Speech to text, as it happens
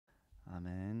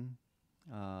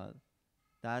Uh,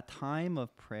 that time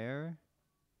of prayer,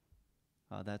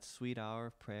 that sweet hour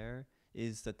of prayer,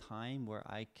 is the time where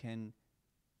I can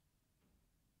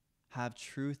have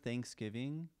true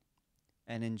thanksgiving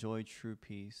and enjoy true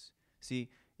peace. See,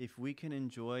 if we can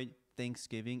enjoy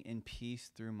thanksgiving and peace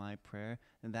through my prayer,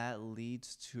 then that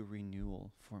leads to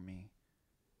renewal for me.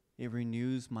 It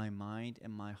renews my mind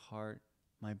and my heart,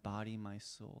 my body, my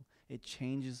soul. It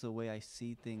changes the way I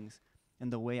see things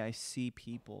and the way I see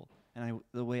people and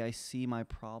the way I see my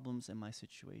problems and my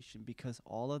situation. Because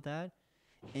all of that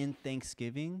in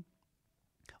thanksgiving,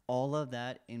 all of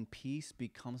that in peace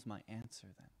becomes my answer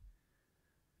then.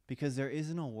 Because there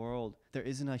isn't a world, there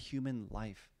isn't a human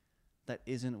life that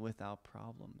isn't without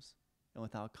problems and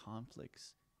without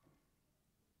conflicts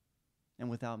and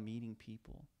without meeting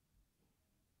people.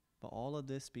 But all of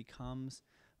this becomes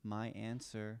my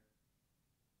answer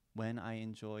when I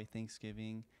enjoy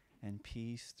thanksgiving and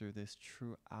peace through this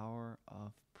true hour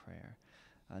of prayer.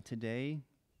 Today,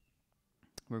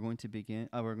 we're going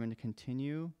to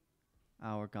continue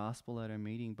our gospel letter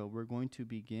meeting, but we're going to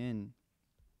begin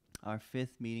our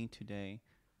fifth meeting today,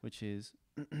 which is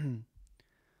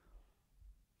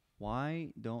why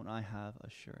don't I have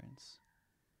assurance?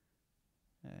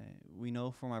 We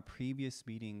know from our previous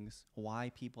meetings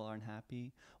why people aren't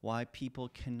happy, why people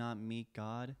cannot meet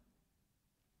God.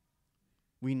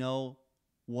 We know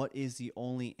what is the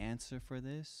only answer for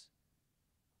this.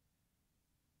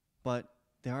 But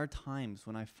there are times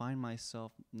when I find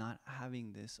myself not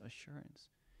having this assurance.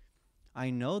 I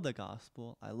know the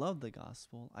gospel. I love the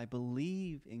gospel. I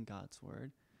believe in God's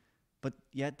word. But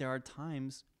yet there are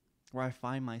times where I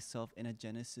find myself in a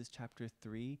Genesis chapter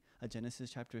 3, a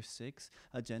Genesis chapter 6,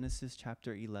 a Genesis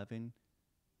chapter 11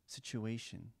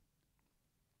 situation.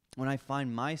 When I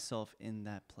find myself in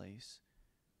that place,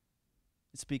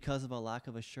 it's because of a lack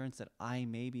of assurance that I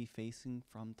may be facing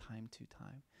from time to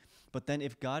time. But then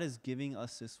if God is giving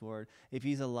us this word, if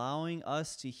he's allowing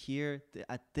us to hear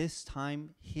at this time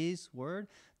his word,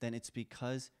 then it's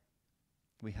because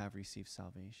we have received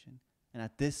salvation. And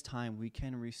at this time, we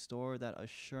can restore that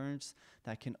assurance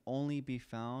that can only be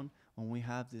found when we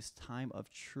have this time of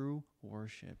true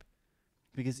worship.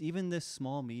 Because even this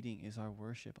small meeting is our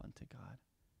worship unto God.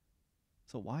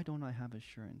 So why don't I have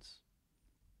assurance?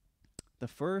 The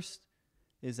first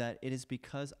is that it is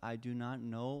because I do not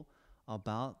know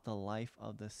about the life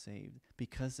of the saved.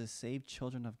 Because the saved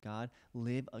children of God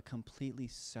live a completely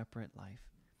separate life.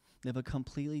 Live a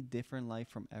completely different life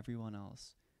from everyone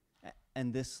else.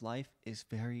 And this life is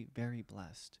very, very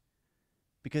blessed.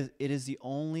 Because it is the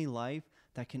only life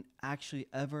that can actually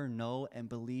ever know and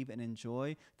believe and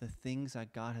enjoy the things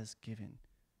that God has given,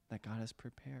 that God has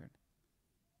prepared.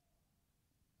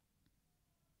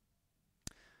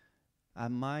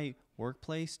 At my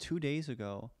workplace 2 days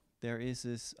ago, there is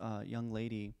this young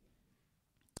lady,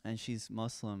 and she's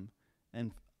Muslim,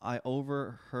 and I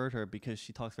overheard her because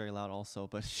she talks very loud also,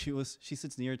 but she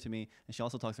sits near to me, and she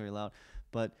also talks very loud,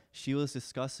 but she was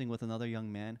discussing with another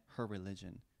young man her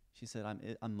religion. She said,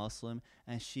 I'm Muslim,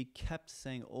 and she kept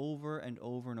saying over and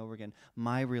over and over again,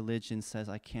 my religion says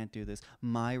I can't do this.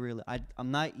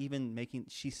 I'm not even making,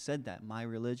 she said that, my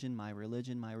religion.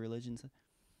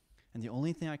 And the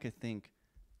only thing I could think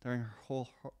during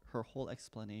her whole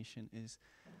explanation is,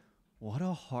 what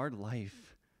a hard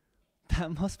life.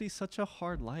 That must be such a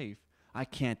hard life. I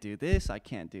can't do this.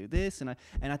 And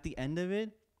at the end of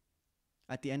it,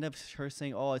 at the end of her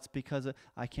saying, oh, it's because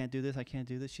I can't do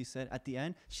this, she said, at the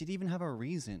end, she didn't even have a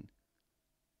reason.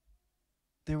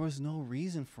 There was no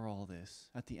reason for all this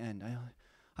at the end.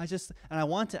 I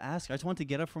want to ask her, I just want to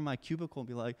get up from my cubicle and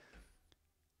be like,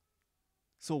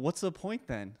 so what's the point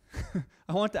then?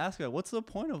 I want to ask her, what's the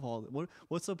point of all this?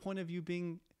 What's the point of you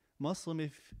being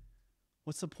Muslim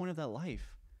what's the point of that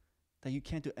life? That you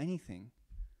can't do anything.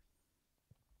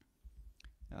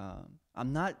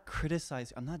 I'm not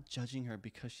criticizing, I'm not judging her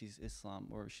because she's Islam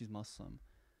or she's Muslim.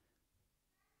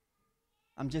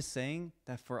 I'm just saying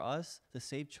that for us, the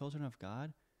saved children of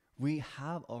God, we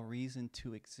have a reason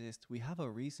to exist. We have a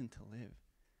reason to live.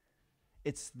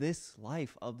 It's this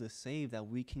life of the saved that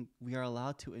we are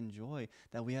allowed to enjoy,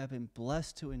 that we have been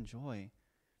blessed to enjoy.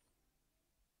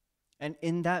 And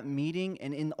in that meeting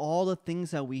and in all the things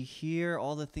that we hear,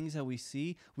 all the things that we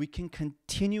see, we can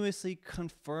continuously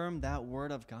confirm that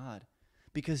word of God.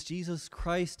 Because Jesus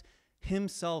Christ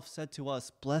himself said to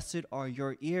us, blessed are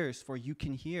your ears, for you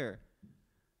can hear.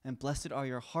 And blessed are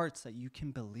your hearts that you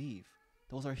can believe.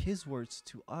 Those are his words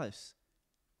to us.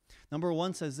 Number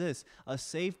 1 says this, a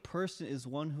saved person is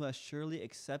one who has surely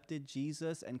accepted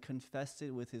Jesus and confessed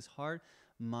it with his heart,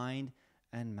 mind,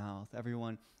 and mouth.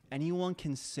 Everyone, anyone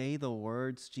can say the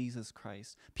words Jesus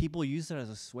Christ. People use it as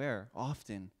a swear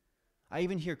often. I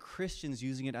even hear Christians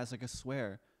using it as like a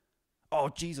swear. Oh,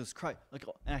 Jesus Christ. Like,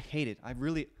 and I hate it.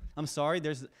 I'm sorry.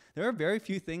 There are very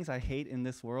few things I hate in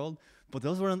this world, but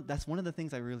that's one of the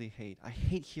things I really hate. I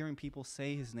hate hearing people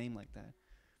say his name like that.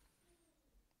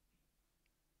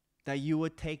 That you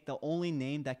would take the only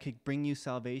name that could bring you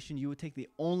salvation. You would take the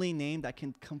only name that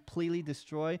can completely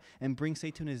destroy and bring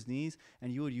Satan to his knees,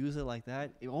 and you would use it like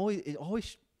that. It always it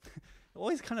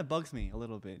always kind of bugs me a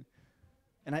little bit.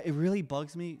 And it really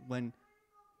bugs me when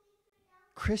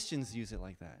Christians use it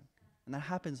like that. And that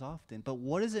happens often. But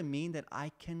what does it mean that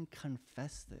I can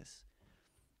confess this?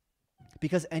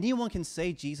 Because anyone can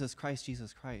say Jesus Christ,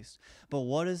 Jesus Christ. But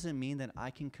what does it mean that I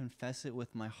can confess it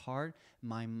with my heart,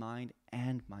 my mind,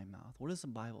 and my mouth? What does the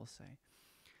Bible say?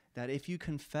 That if you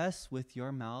confess with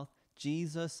your mouth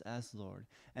Jesus as Lord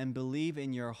and believe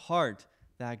in your heart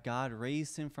that God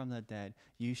raised him from the dead,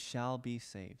 you shall be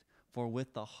saved. For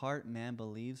with the heart man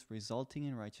believes, resulting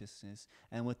in righteousness,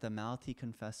 and with the mouth he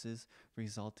confesses,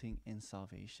 resulting in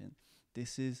salvation.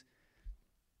 This is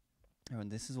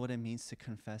what it means to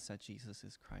confess that Jesus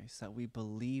is Christ, that we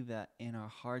believe that in our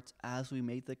hearts as we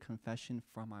make the confession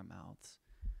from our mouths,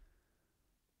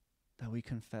 that we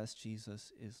confess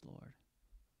Jesus is Lord.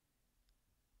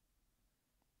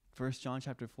 1 John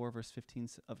chapter 4 verse 15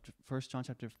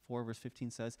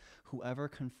 says, whoever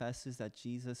confesses that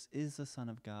Jesus is the Son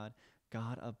of God,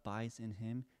 God abides in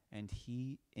him and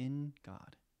he in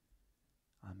God.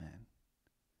 Amen.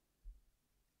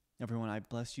 Everyone, I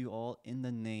bless you all in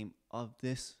the name of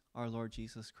this, our Lord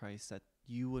Jesus Christ, that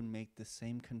you would make the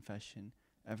same confession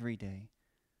every day.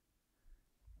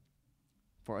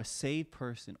 For a saved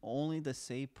person, only the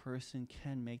saved person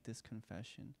can make this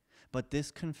confession. But this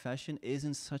confession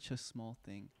isn't such a small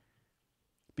thing.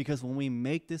 Because when we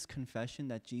make this confession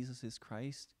that Jesus is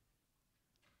Christ,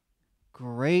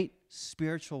 great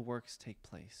spiritual works take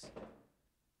place.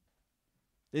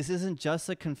 This isn't just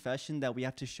a confession that we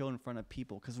have to show in front of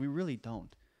people, because we really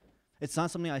don't. It's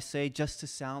not something I say just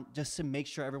to make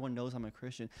sure everyone knows I'm a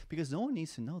Christian, because no one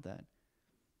needs to know that.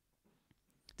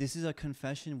 This is a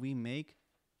confession we make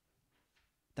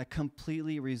that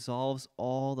completely resolves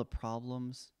all the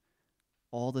problems,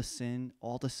 all the sin,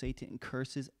 all the Satan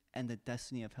curses, and the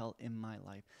destiny of hell in my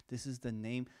life. This is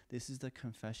the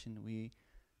confession we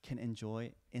can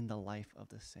enjoy in the life of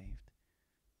the saved.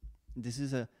 This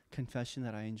is a confession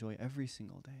that I enjoy every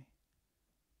single day.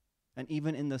 And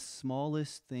even in the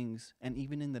smallest things, and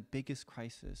even in the biggest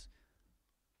crisis,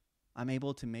 I'm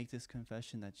able to make this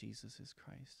confession that Jesus is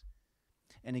Christ.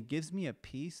 And it gives me a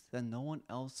peace that no one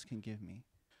else can give me.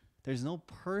 There's no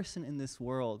person in this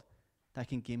world that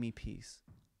can give me peace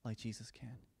like Jesus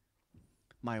can.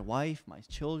 My wife, my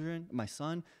children, my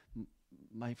son,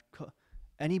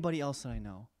 anybody else that I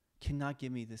know cannot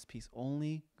give me this peace.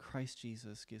 Only Christ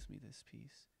Jesus gives me this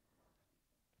peace.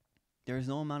 There is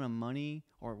no amount of money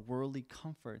or worldly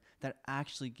comfort that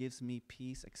actually gives me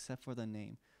peace except for the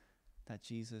name that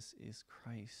Jesus is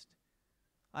Christ.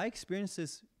 I experienced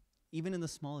this even in the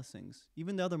smallest things.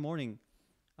 Even the other morning,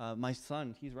 my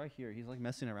son, he's right here. He's like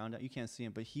messing around. You can't see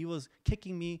him, but he was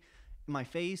kicking me in my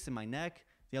face and my neck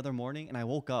the other morning, and I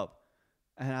woke up.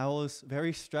 And I was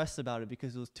very stressed about it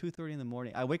because it was 2:30 in the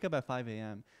morning. I wake up at 5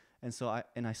 a.m. And so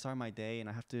I start my day, and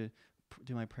I have to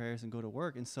do my prayers and go to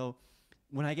work. And so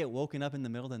when I get woken up in the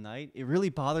middle of the night, it really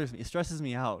bothers me. It stresses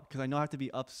me out because I know I have to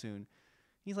be up soon.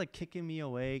 He's like kicking me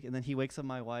awake, and then he wakes up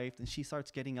my wife, and she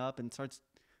starts getting up and starts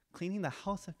cleaning the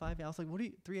house at 5 a.m. I was like,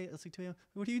 it's like 2 a.m.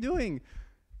 What are you doing?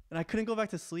 And I couldn't go back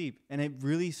to sleep, and it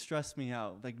really stressed me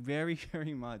out, like very,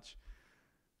 very much.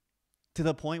 To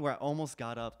the point where I almost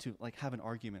got up to like have an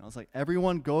argument. I was like,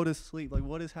 everyone go to sleep. Like,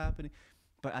 what is happening?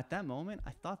 But at that moment,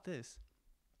 I thought this,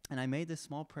 and I made this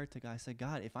small prayer to God. I said,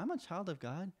 God, if I'm a child of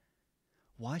God,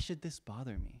 why should this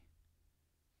bother me?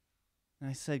 And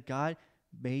I said, God,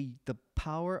 may the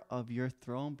power of your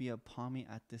throne be upon me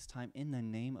at this time in the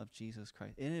name of Jesus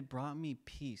Christ. And it brought me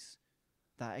peace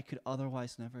that I could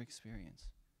otherwise never experience.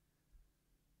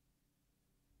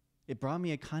 It brought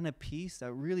me a kind of peace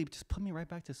that really just put me right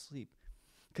back to sleep.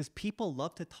 Because people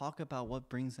love to talk about what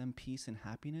brings them peace and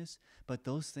happiness, but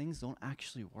those things don't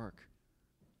actually work.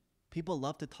 People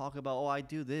love to talk about, oh, I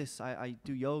do this, I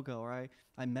do yoga, or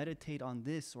I meditate on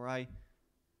this, or I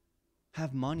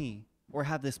have money, or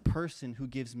have this person who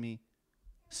gives me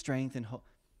strength and hope.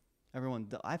 Everyone,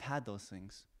 I've had those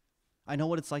things. I know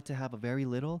what it's like to have a very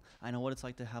little. I know what it's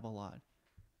like to have a lot.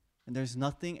 And there's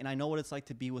nothing, and I know what it's like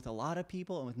to be with a lot of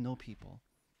people and with no people.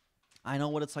 I know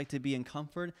what it's like to be in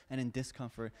comfort and in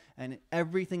discomfort and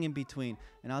everything in between.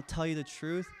 And I'll tell you the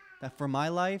truth, that for my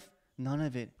life, none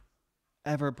of it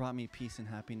ever brought me peace and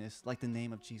happiness like the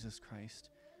name of Jesus Christ.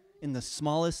 In the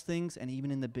smallest things and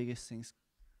even in the biggest things,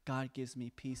 God gives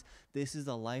me peace. This is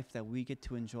the life that we get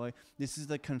to enjoy. This is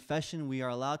the confession we are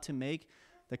allowed to make,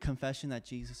 the confession that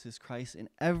Jesus is Christ in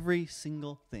every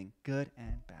single thing, good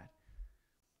and bad.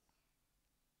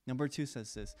 Number 2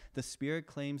 says this: the Spirit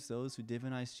claims those who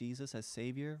divinize Jesus as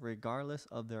Savior regardless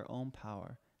of their own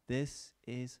power. This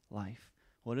is life.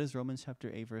 What does Romans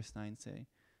chapter 8 verse 9 say?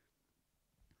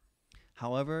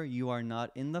 However, you are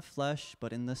not in the flesh,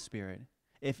 but in the Spirit,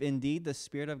 if indeed the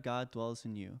Spirit of God dwells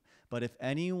in you. But if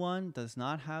anyone does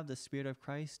not have the Spirit of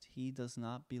Christ, he does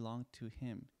not belong to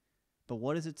him. But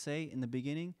what does it say in the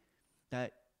beginning?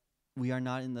 That we are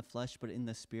not in the flesh, but in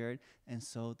the Spirit. And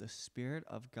so the Spirit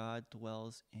of God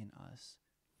dwells in us.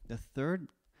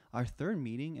 Our third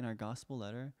meeting in our gospel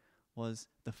letter was,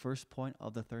 the first point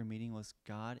of the third meeting was,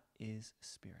 God is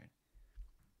Spirit.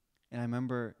 And I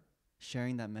remember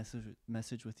sharing that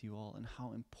message with you all and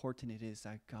how important it is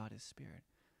that God is Spirit,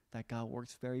 that God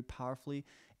works very powerfully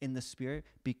in the Spirit,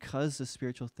 because the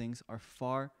spiritual things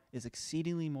is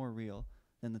exceedingly more real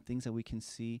than the things that we can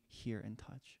see, hear, and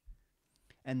touch.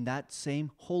 And that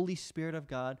same Holy Spirit of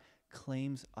God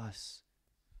claims us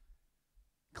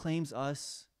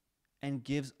and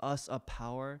gives us a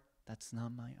power that's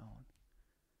not my own.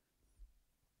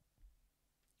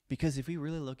 Because if we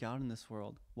really look out in this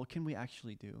world, what can we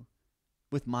actually do?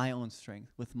 With my own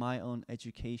strength, with my own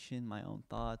education, my own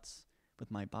thoughts,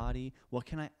 with my body, what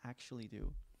can I actually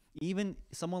do? Even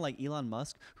someone like Elon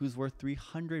Musk, who's worth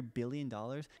 $300 billion,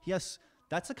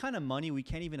 that's the kind of money we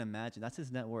can't even imagine. That's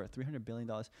his net worth, $300 billion.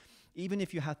 Even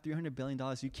if you have $300 billion,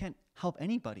 you can't help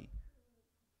anybody.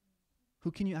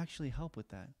 Who can you actually help with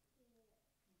that?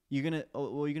 You're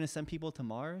gonna send people to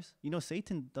Mars?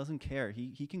 Satan doesn't care.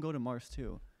 He can go to Mars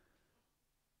too.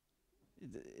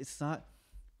 It's not.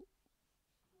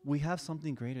 We have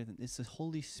something greater than it's the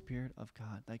Holy Spirit of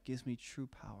God that gives me true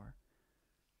power.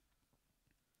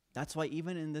 That's why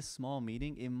even in this small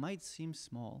meeting, it might seem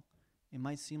small. It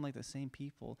might seem like the same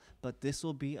people, but this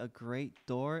will be a great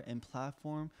door and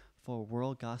platform for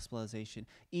world gospelization.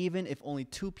 Even if only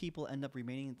 2 people end up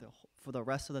remaining for the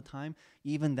rest of the time,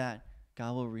 even that,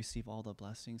 God will receive all the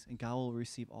blessings and God will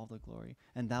receive all the glory.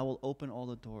 And that will open all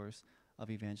the doors of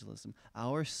evangelism.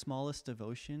 Our smallest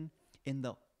devotion in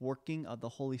the working of the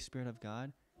Holy Spirit of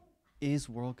God is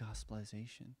world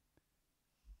gospelization.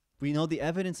 We know the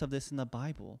evidence of this in the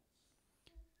Bible.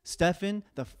 Stephen,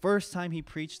 the first time he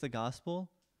preached the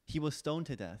gospel, he was stoned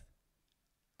to death.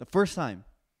 The first time.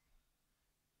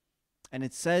 And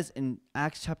it says in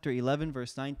Acts chapter 11,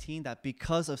 verse 19, that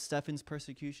because of Stephen's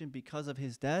persecution, because of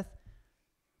his death,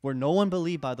 where no one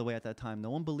believed, by the way, at that time, no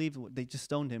one believed, they just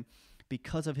stoned him.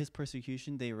 Because of his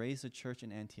persecution, they raised a church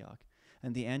in Antioch.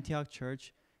 And the Antioch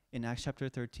church, in Acts chapter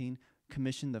 13,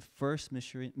 commissioned the first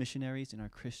missionaries in our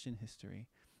Christian history.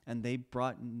 And they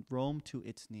brought Rome to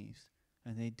its knees.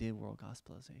 And they did world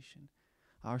gospelization.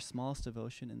 Our smallest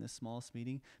devotion in this smallest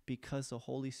meeting, because the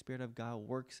Holy Spirit of God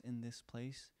works in this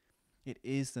place, it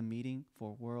is the meeting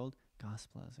for world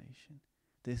gospelization.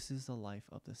 This is the life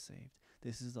of the saved.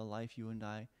 This is the life you and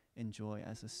I enjoy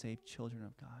as the saved children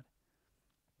of God.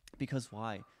 Because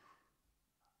why?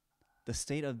 The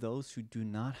state of those who do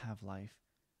not have life,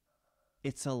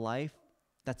 it's a life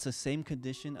that's the same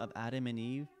condition of Adam and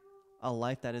Eve, a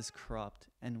life that is corrupt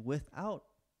and without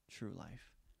true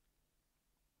life.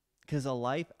 Because a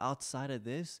life outside of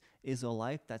this is a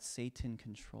life that Satan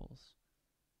controls.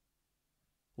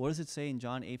 What does it say in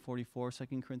John 8:44,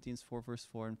 2 Corinthians 4 verse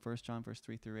 4, and 1 John verse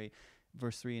 3 through 8,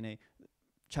 verse 3 and 8?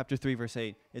 Chapter 3 verse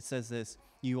 8, it says this: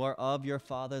 you are of your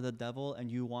father the devil, and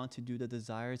you want to do the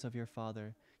desires of your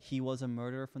father. He was a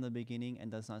murderer from the beginning and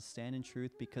does not stand in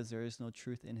truth, because there is no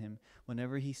truth in him.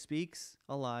 Whenever he speaks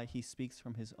a lie, he speaks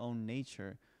from his own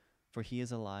nature, for he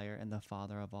is a liar and the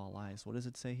father of all lies. What does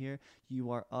it say here?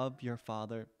 You are of your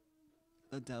father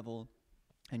the devil,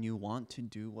 and you want to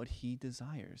do what he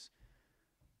desires.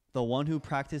 The one who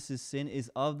practices sin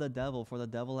is of the devil, for the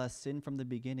devil has sinned from the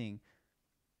beginning.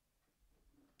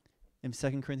 In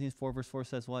 2 Corinthians 4 verse 4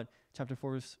 says what? Chapter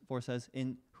 4 verse 4 says,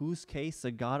 in whose case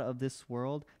the God of this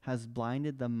world has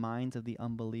blinded the minds of the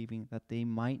unbelieving, that they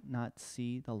might not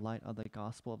see the light of the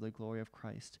gospel of the glory of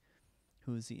Christ,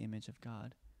 who is the image of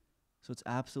God. So it's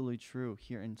absolutely true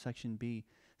here in section B.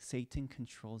 Satan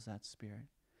controls that spirit.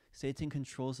 Satan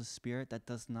controls a spirit that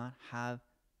does not have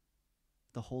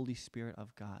the Holy Spirit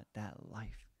of God, that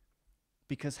life.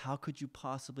 Because how could you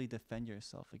possibly defend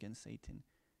yourself against Satan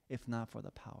if not for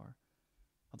the power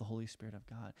of the Holy Spirit of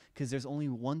God? Because there's only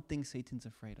one thing Satan's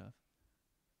afraid of.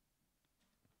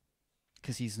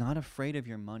 Because he's not afraid of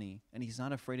your money, and he's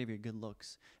not afraid of your good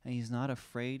looks, and he's not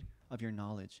afraid of your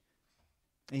knowledge,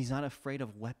 and he's not afraid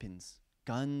of weapons,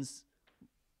 guns.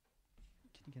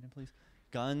 Can you get in, please?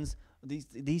 Guns.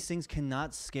 These things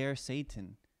cannot scare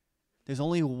Satan. There's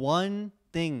only one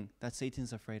thing that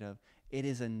Satan's afraid of. It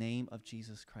is the name of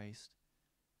Jesus Christ.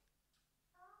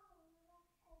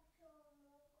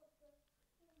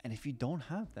 And if you don't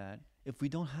have that, if we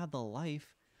don't have the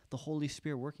life, the Holy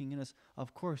Spirit working in us,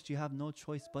 of course, you have no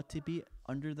choice but to be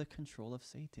under the control of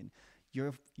Satan.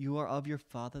 You are of your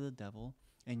father, the devil,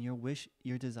 and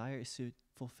your desire is to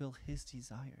fulfill his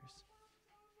desires.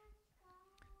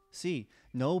 See,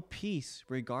 no peace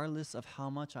regardless of how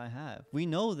much I have. We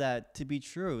know that to be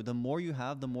true. The more you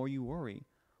have, the more you worry.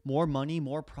 More money,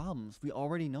 more problems. We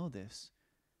already know this.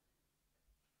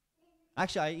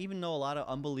 Actually, I even know a lot of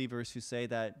unbelievers who say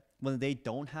that when they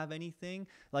don't have anything,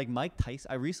 like Mike Tyson.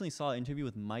 I recently saw an interview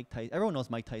with Mike Tyson. Everyone knows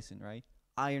Mike Tyson, right?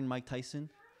 Iron Mike Tyson.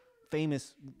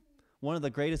 Famous, one of the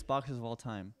greatest boxers of all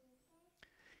time.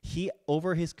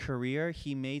 Over his career,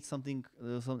 he made something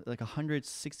like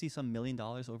 $160 million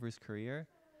over his career.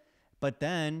 But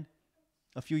then,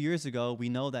 a few years ago, we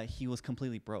know that he was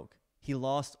completely broke. He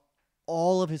lost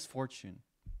all of his fortune.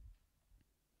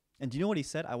 And do you know what he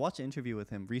said? I watched an interview with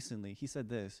him recently. He said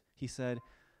this. He said,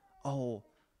 "Oh,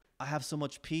 I have so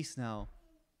much peace now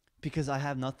because I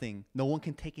have nothing. No one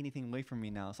can take anything away from me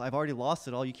now. So I've already lost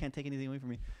it all. You can't take anything away from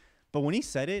me." But when he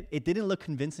said it, it didn't look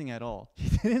convincing at all. He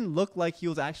didn't look like he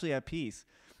was actually at peace.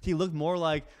 He looked more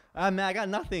like, man, I got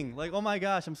nothing. Like, oh my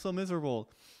gosh, I'm so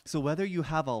miserable. So whether you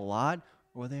have a lot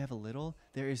or whether you have a little,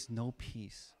 there is no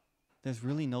peace. There's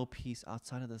really no peace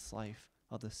outside of this life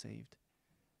of the saved.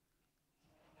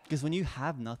 Because when you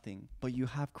have nothing, but you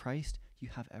have Christ, you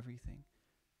have everything.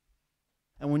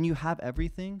 And when you have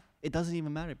everything, it doesn't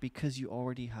even matter because you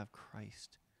already have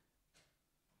Christ.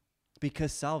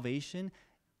 Because salvation,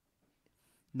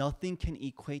 nothing can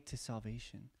equate to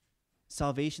salvation.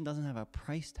 Salvation doesn't have a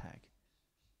price tag.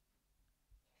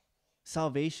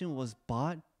 Salvation was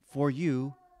bought for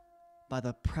you by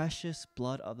the precious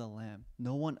blood of the Lamb.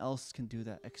 No one else can do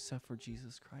that except for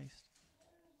Jesus Christ.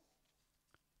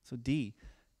 So D,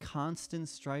 constant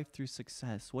strife through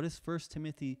success. What does 1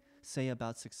 Timothy say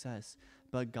about success?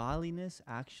 But godliness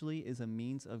actually is a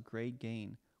means of great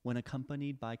gain when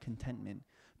accompanied by contentment.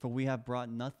 For we have brought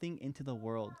nothing into the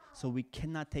world, so we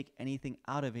cannot take anything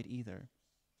out of it either.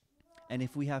 And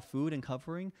if we have food and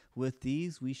covering, with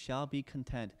these we shall be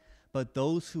content. But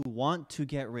those who want to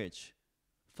get rich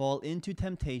fall into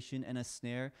temptation and a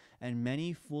snare and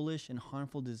many foolish and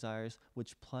harmful desires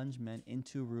which plunge men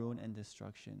into ruin and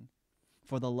destruction.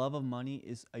 For the love of money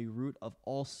is a root of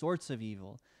all sorts of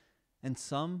evil, and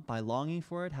some, by longing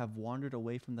for it, have wandered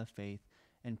away from the faith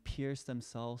and pierced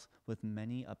themselves with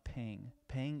many a pang.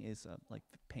 Pang is like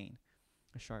pain,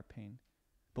 a sharp pain.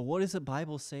 But what does the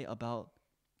Bible say about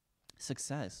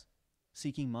success,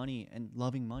 seeking money and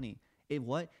loving money?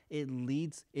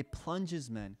 It plunges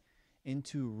men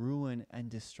into ruin and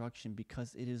destruction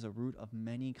because it is a root of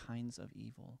many kinds of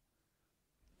evil.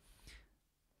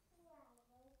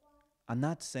 I'm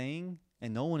not saying,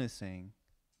 and no one is saying,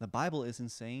 the Bible isn't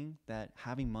saying that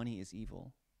having money is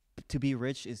evil. To be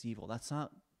rich is evil. That's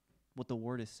not what the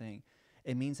word is saying.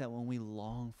 It means that when we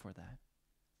long for that,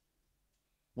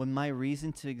 when my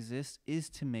reason to exist is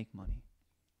to make money,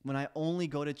 when I only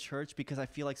go to church because I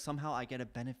feel like somehow I get a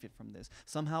benefit from this,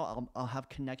 somehow I'll have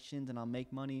connections and I'll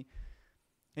make money.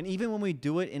 And even when we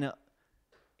do it in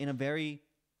a very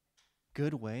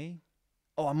good way,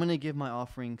 I'm going to give my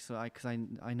offering because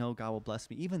I know God will bless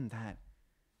me. Even that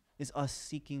is us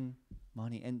seeking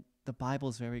money. And the Bible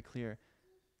is very clear.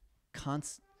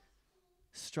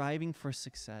 Striving for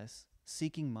success,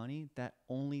 seeking money, that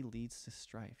only leads to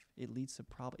strife. It leads to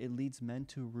it leads men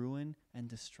to ruin and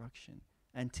destruction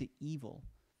and to evil.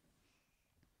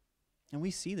 And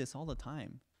we see this all the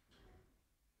time.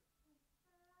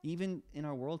 Even in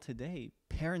our world today,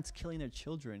 parents killing their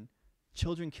children,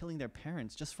 children killing their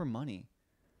parents just for money.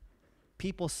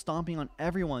 People stomping on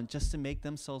everyone just to make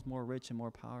themselves more rich and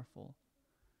more powerful.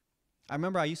 I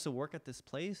remember I used to work at this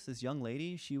place. This young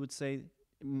lady, she would say,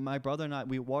 my brother and I,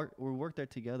 we worked there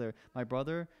together. My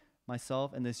brother,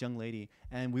 myself, and this young lady.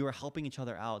 And we were helping each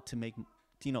other out to make,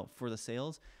 for the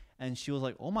sales. And she was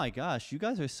like, "Oh my gosh, you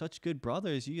guys are such good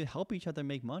brothers. You help each other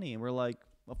make money." And we're like,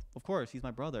 of course, he's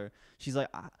my brother. She's like,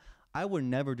 I would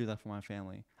never do that for my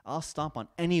family. I'll stomp on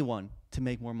anyone to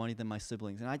make more money than my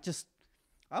siblings. And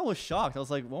I was shocked. I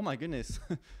was like, oh my goodness.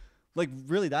 Like,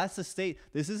 really, that's the state.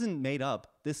 This isn't made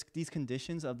up. These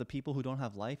conditions of the people who don't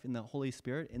have life in the Holy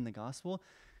Spirit, in the gospel,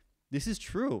 this is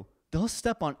true. They'll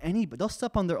step on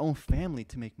their own family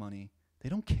to make money. They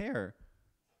don't care.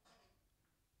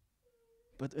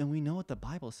 And we know what the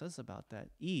Bible says about that.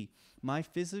 My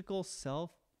physical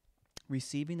self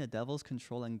receiving the devil's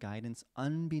control and guidance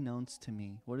unbeknownst to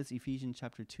me. What does Ephesians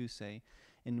chapter 2 say?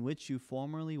 In which you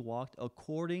formerly walked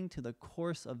according to the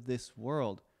course of this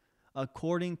world.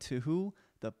 According to who?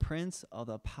 The prince of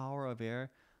the power of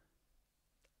air,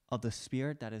 of the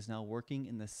spirit that is now working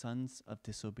in the sons of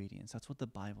disobedience. That's what the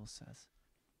Bible says.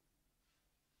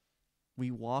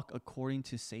 We walk according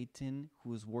to Satan,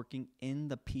 who is working in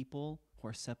the people who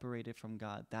are separated from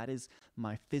God. That is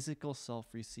my physical self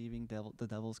receiving the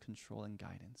devil's control and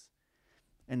guidance.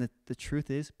 And the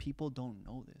truth is, people don't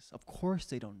know this. Of course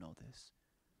they don't know this.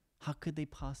 How could they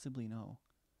possibly know?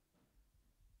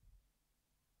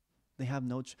 They have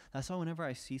no... That's why whenever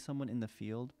I see someone in the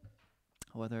field,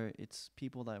 whether it's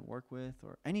people that I work with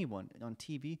or anyone on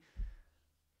TV,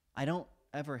 I don't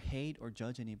ever hate or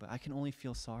judge anybody. I can only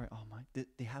feel sorry. Oh my,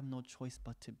 they have no choice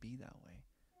but to be that way.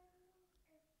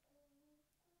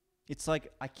 It's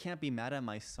like I can't be mad at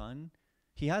my son.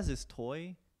 He has this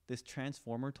toy, this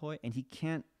transformer toy, and he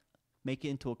can't make it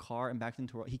into a car and back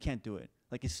into a... He can't do it.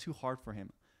 Like, it's too hard for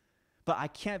him. But I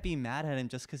can't be mad at him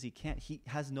just because he can't. He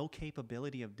has no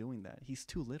capability of doing that. He's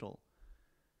too little.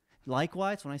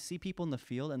 Likewise, when I see people in the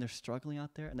field and they're struggling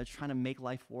out there and they're trying to make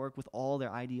life work with all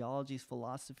their ideologies,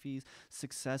 philosophies,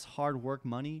 success, hard work,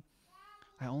 money,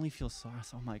 I only feel sorry.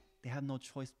 So I'm like, they have no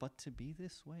choice but to be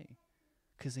this way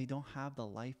because they don't have the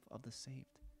life of the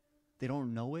saved. They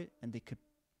don't know it and they could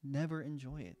never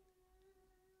enjoy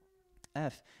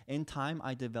it. In time,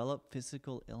 I developed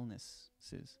physical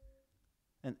illnesses.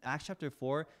 And Acts chapter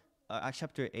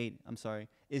 8,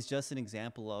 is just an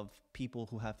example of people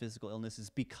who have physical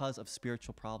illnesses because of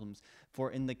spiritual problems.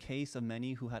 For in the case of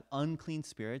many who had unclean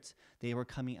spirits, they were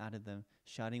coming out of them,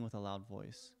 shouting with a loud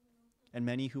voice. And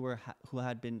many who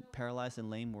had been paralyzed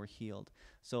and lame were healed.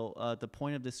 So the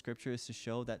point of this scripture is to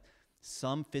show that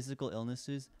some physical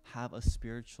illnesses have a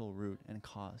spiritual root and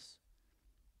cause.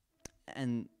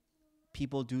 And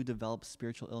people do develop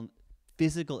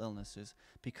physical illnesses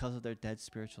because of their dead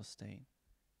spiritual state.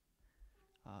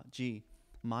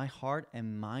 My heart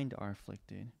and mind are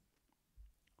afflicted.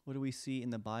 What do we see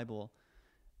in the Bible?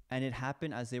 And it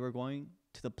happened as they were going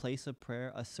to the place of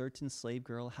prayer, a certain slave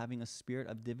girl having a spirit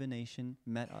of divination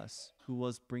met us, who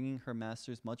was bringing her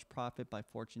masters much profit by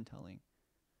fortune telling.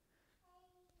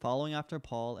 Following after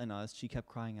Paul and us, she kept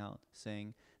crying out,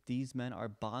 saying, "These men are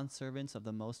bondservants of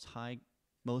the Most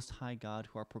High God,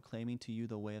 who are proclaiming to you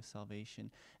the way of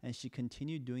salvation." And she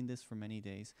continued doing this for many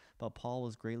days. But Paul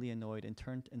was greatly annoyed and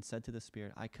turned and said to the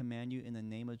spirit, "I command you in the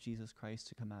name of Jesus Christ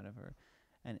to come out of her."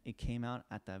 And it came out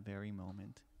at that very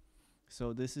moment.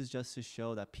 So this is just to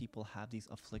show that people have these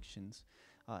afflictions.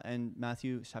 And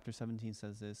Matthew chapter 17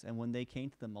 says this, "And when they came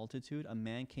to the multitude, a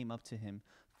man came up to him,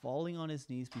 falling on his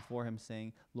knees before him,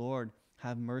 saying, 'Lord,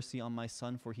 have mercy on my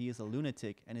son, for he is a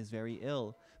lunatic and is very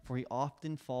ill. For he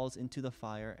often falls into the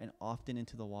fire and often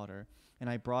into the water. And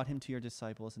I brought him to your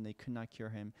disciples, and they could not cure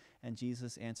him.' And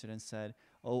Jesus answered and said,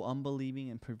 'O unbelieving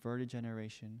and perverted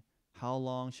generation, how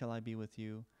long shall I be with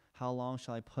you? How long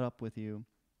shall I put up with you?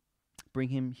 Bring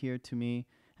him here to me.'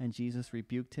 And Jesus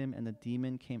rebuked him, and the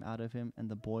demon came out of him, and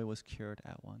the boy was cured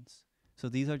at once." So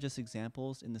these are just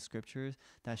examples in the scriptures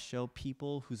that show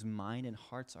people whose mind and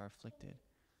hearts are afflicted.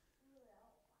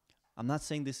 I'm not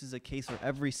saying this is a case for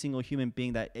every single human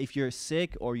being, that if you're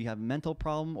sick or you have a mental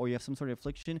problem or you have some sort of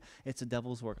affliction, it's a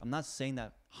devil's work. I'm not saying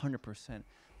that 100%,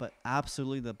 but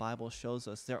absolutely the Bible shows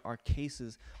us there are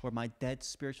cases where my dead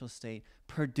spiritual state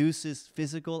produces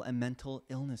physical and mental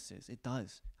illnesses. It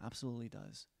does, absolutely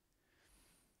does.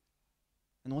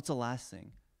 And what's the last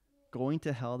thing? Going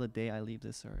to hell the day I leave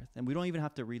this earth. And we don't even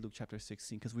have to read Luke chapter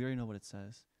 16 because we already know what it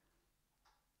says.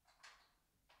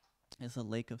 It's a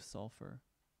lake of sulfur,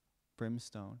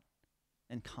 brimstone,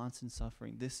 and constant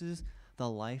suffering. This is the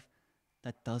life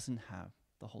that doesn't have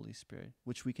the Holy Spirit,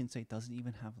 which we can say doesn't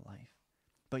even have life.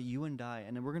 But you and I,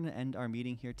 and we're going to end our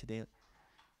meeting here today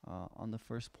on the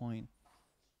first point.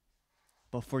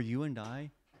 But for you and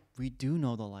I, we do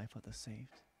know the life of the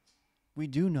saved. We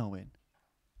do know it.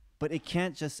 But it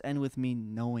can't just end with me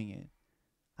knowing it.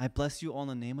 I bless you all in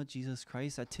the name of Jesus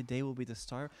Christ that today will be the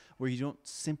start where you don't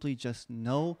simply just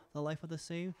know the life of the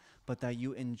saved, but that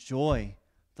you enjoy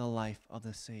the life of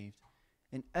the saved.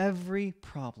 In every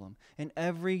problem, in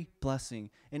every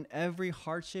blessing, in every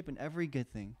hardship, in every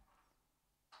good thing.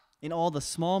 In all the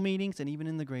small meetings and even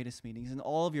in the greatest meetings, in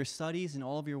all of your studies and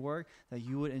all of your work, that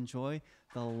you would enjoy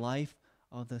the life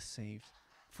of the saved.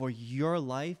 For your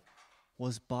life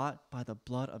was bought by the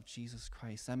blood of Jesus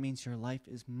Christ. That means your life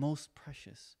is most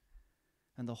precious.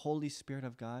 And the Holy Spirit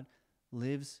of God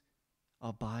lives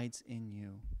abides in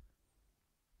you.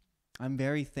 I'm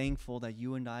very thankful that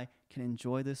you and I can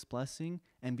enjoy this blessing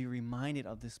and be reminded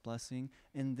of this blessing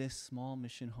in this small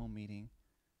mission home meeting,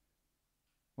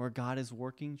 where God is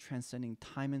working, transcending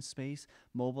time and space,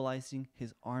 mobilizing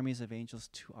his armies of angels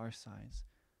to our sides.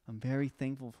 I'm very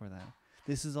thankful for that.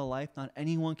 This is a life not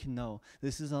anyone can know.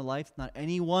 This is a life not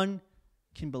anyone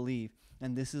can believe.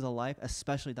 And this is a life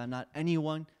especially that not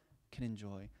anyone can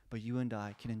enjoy, but you and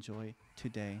I can enjoy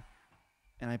today.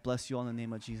 And I bless you all in the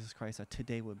name of Jesus Christ that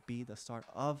today would be the start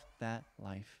of that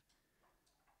life.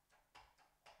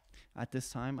 At this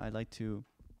time, I'd like to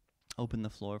open the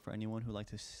floor for anyone who'd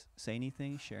like to say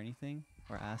anything, share anything,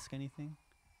 or ask anything.